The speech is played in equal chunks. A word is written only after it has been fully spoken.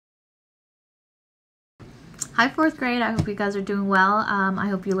Hi, 4th grade. I hope you guys are doing well. I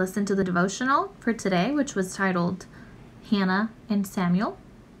hope you listened to the devotional for today, which was titled Hannah and Samuel.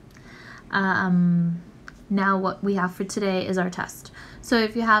 Now what we have for today is our test. So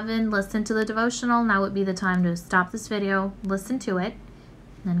if you haven't listened to the devotional, now would be the time to stop this video, listen to it,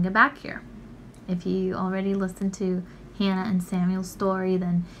 and then get back here. If you already listened to Hannah and Samuel's story,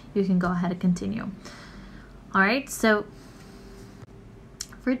 then you can go ahead and continue. Alright, so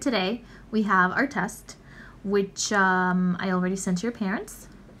for today, we have our test, which I already sent to your parents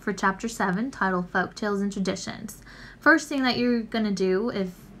for Chapter 7, titled Folk Tales and Traditions. First thing that you're going to do, if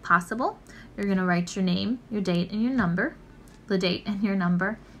possible, you're going to write your name, your date, and your number. The date and your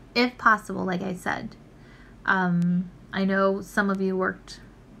number, if possible, like I said. I know some of you worked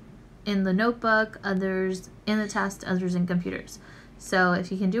in the notebook, others in the test, others in computers. So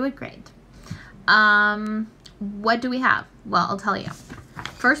if you can do it, great. What do we have? Well, I'll tell you.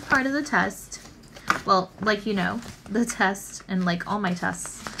 First part of the test, well, like you know, the test, and like all my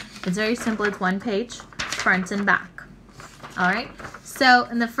tests, it's very simple. It's one page, front and back. Alright, so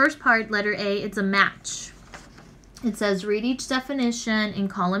in the first part, letter A, it's a match. It says, read each definition in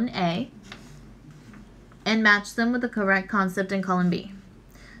column A and match them with the correct concept in column B.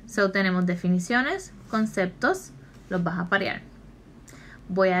 So tenemos definiciones, conceptos, los vas a parear.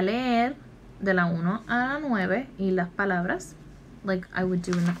 Voy a leer de la 1 a la 9 y las palabras like I would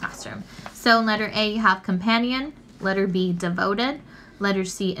do in the classroom. So letter A, you have companion. Letter B, devoted. Letter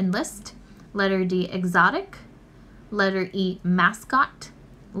C, enlist. Letter D, exotic. Letter E, mascot.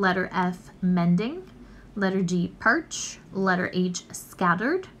 Letter F, mending. Letter G, perch. Letter H,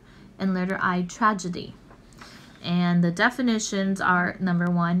 scattered. And letter I, tragedy. And the definitions are: number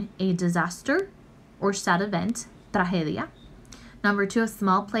 1, a disaster or sad event, tragedia. Number 2, a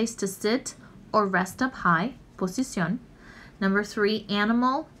small place to sit or rest up high, posición. Number 3,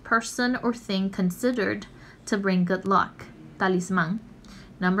 animal, person, or thing considered to bring good luck, talismán.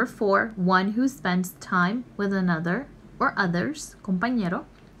 Number 4, one who spends time with another or others, compañero.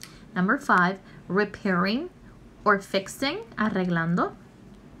 Number 5, repairing or fixing, arreglando.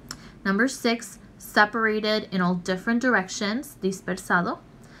 Number 6, separated in all different directions, dispersado.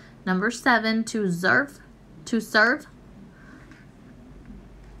 Number 7, to serve, to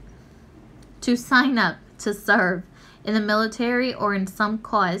sign up, to serve in the military or in some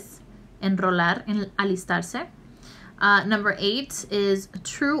cause, enrolar, alistarse. Number 8 is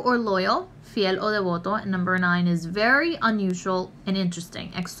true or loyal, fiel o devoto. And number 9 is very unusual and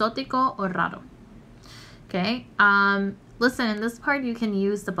interesting, exótico o raro. Okay, listen, in this part you can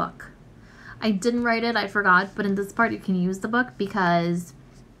use the book. I didn't write it, I forgot, but in this part you can use the book because,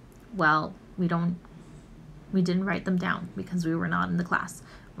 well, we didn't write them down because we were not in the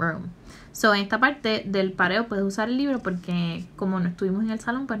classroom. So en esta parte del pareo puedes usar el libro porque como no estuvimos en el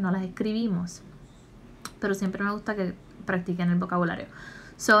salón, pues no las escribimos. Pero siempre me gusta que practiquen el vocabulario.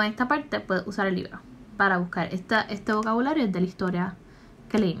 So en esta parte puedes usar el libro para buscar. Este vocabulario es de la historia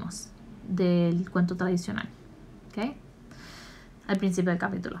que leímos, del cuento tradicional. ¿Ok? Al principio del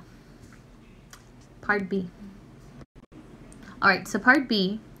capítulo. Part B. Alright, so part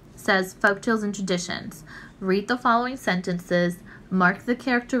B says folktales and traditions. Read the following sentences. Mark the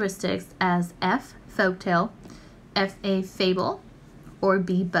characteristics as F, folktale, F-A, fable, or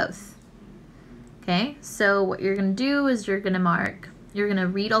B, both. Okay, so what you're going to do is you're going to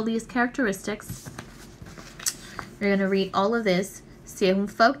read all these characteristics. You're going to read all of this. Si es un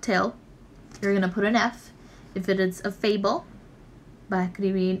folktale, you're going to put an F. If it is a fable, va a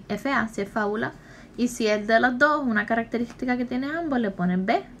escribir F-A, si es fábula. Y si es de las dos, una característica que tiene ambos, le ponen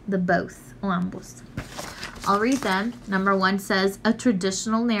B, the both, o ambos. I'll read them. Number 1 says, a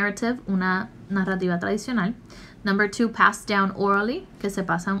traditional narrative, una narrativa tradicional. Number 2, passed down orally, que se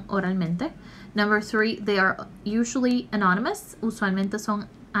pasan oralmente. Number 3, they are usually anonymous, usualmente son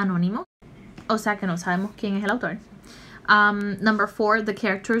anónimos, o sea que no sabemos quién es el autor. Number 4, the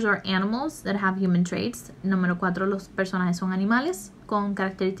characters are animals that have human traits. Número 4, los personajes son animales con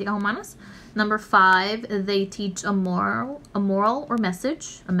características humanas. Number 5, they teach a moral or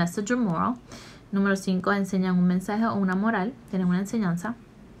message, a message or moral. Número 5, enseñan un mensaje o una moral, tienen una enseñanza.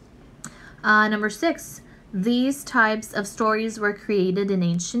 Number 6, these types of stories were created in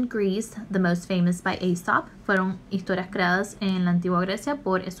ancient Greece, the most famous by Aesop. Fueron historias creadas en la antigua Grecia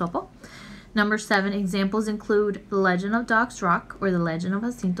por Esopo. Number 7, examples include The Legend of Dog's Rock or The Legend of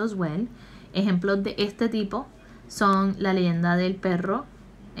Jacinto's Well. Ejemplos de este tipo son la leyenda del perro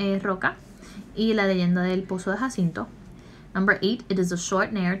Roca y la leyenda del pozo de Jacinto. Number 8, it is a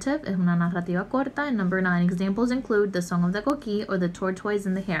short narrative, es una narrativa corta. And number 9, examples include The Song of the Coquí or The Tortoise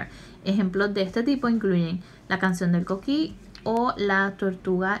and the Hare. Ejemplos de este tipo incluyen La canción del coquí o La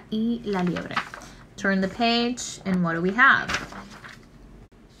tortuga y la liebre. Turn the page, and what do we have?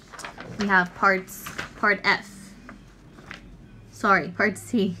 We have part F. Sorry, part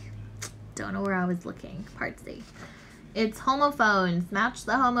C. Don't know where I was looking. Part C. It's homophones. Match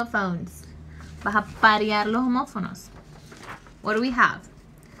the homophones. Vas a parear los homófonos. What do we have?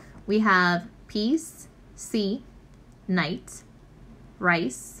 We have peace, sea, night,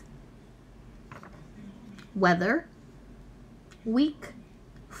 rice, weather, week,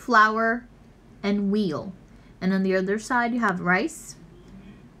 flower, and wheel. And on the other side, you have rice,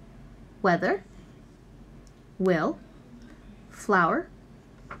 weather, will, flower,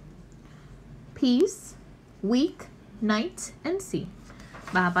 peace, week, night, and sea.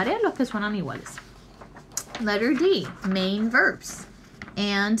 Vas a parear los que suenan iguales. Letter D, main verbs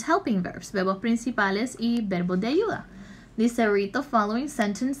and helping verbs, verbos principales y verbos de ayuda. Dice, read the following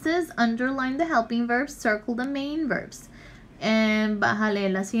sentences, underline the helping verbs, circle the main verbs. Vas a leer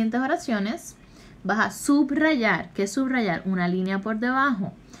las siguientes oraciones. Vas a subrayar. ¿Qué es subrayar? Una línea por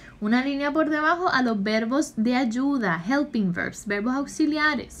debajo. Una línea por debajo a los verbos de ayuda, helping verbs, verbos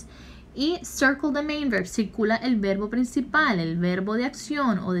auxiliares. Y circle the main verb, circula el verbo principal, el verbo de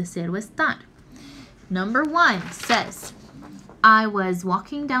acción o de ser o estar. Number 1 says, I was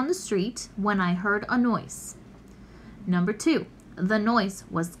walking down the street when I heard a noise. Number 2, the noise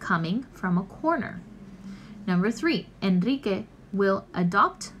was coming from a corner. Number 3, Enrique will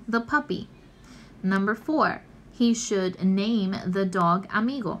adopt the puppy. Number 4, he should name the dog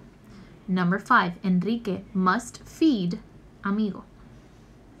Amigo. Number 5, Enrique must feed Amigo.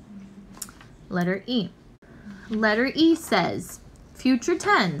 Letter E. Letter E says, future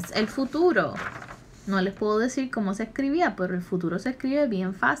tense, el futuro. No les puedo decir cómo se escribía, pero el futuro se escribe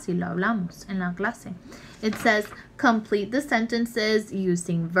bien fácil, lo hablamos en la clase. It says, complete the sentences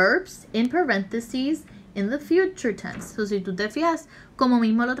using verbs in parentheses in the future tense. So, si tú te fijas, como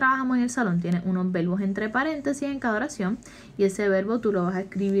mismo lo trabajamos en el salón, tiene unos verbos entre paréntesis en cada oración y ese verbo tú lo vas a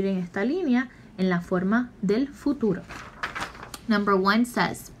escribir en esta línea en la forma del futuro. Number 1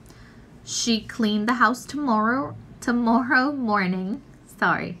 says, she cleaned the house tomorrow morning.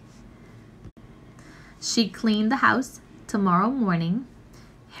 Sorry. She cleaned the house tomorrow morning.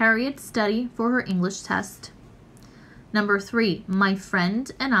 Harriet studied for her English test. Number 3, my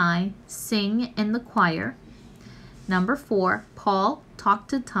friend and I sing in the choir. Number 4, Paul talked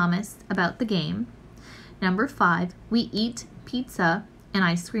to Thomas about the game. Number 5, we eat pizza and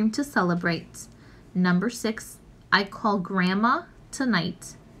ice cream to celebrate. Number 6, I call Grandma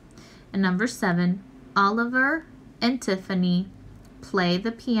tonight. And number 7, Oliver and Tiffany play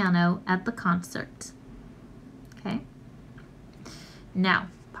the piano at the concert. Okay. Now,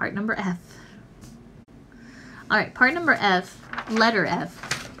 part number F. All right, part number F, letter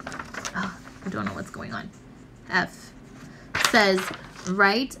F. Oh, I don't know what's going on. F says,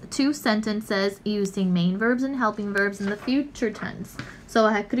 write 2 sentences using main verbs and helping verbs in the future tense. So,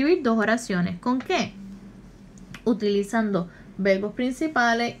 vas a escribir 2 oraciones. ¿Con qué? Utilizando verbos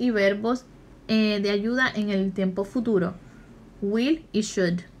principales y verbos de ayuda en el tiempo futuro. Will y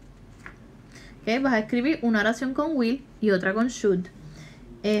should. Okay, vas a escribir una oración con will y otra con should.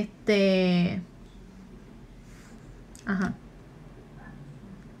 Ajá.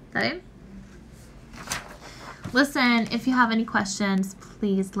 ¿Está bien? Listen, if you have any questions,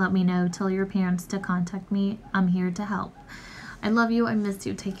 please let me know. Tell your parents to contact me. I'm here to help. I love you. I miss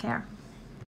you. Take care.